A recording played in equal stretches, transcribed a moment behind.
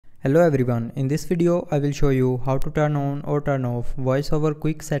Hello everyone, in this video I will show you how to turn on or turn off voice over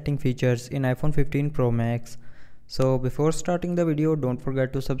quick setting features in iPhone 15 Pro Max. So before starting the video, don't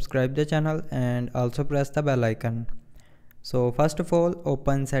forget to subscribe the channel and also press the bell icon. So first of all,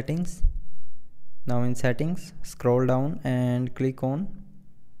 open settings. Now in settings, scroll down and click on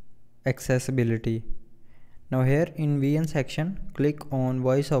accessibility. Now here in VN section, click on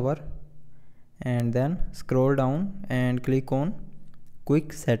voiceover and then scroll down and click on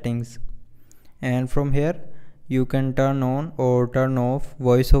quick settings, and from here you can turn on or turn off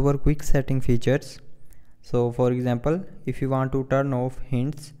voice over quick setting features. So for example, if you want to turn off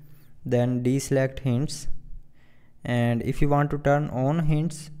hints, then deselect hints, and if you want to turn on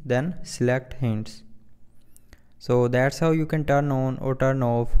hints, then select hints. So that's how you can turn on or turn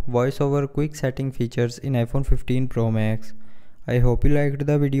off voice over quick setting features in iPhone 15 Pro Max. I hope you liked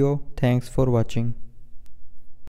the video. Thanks for watching.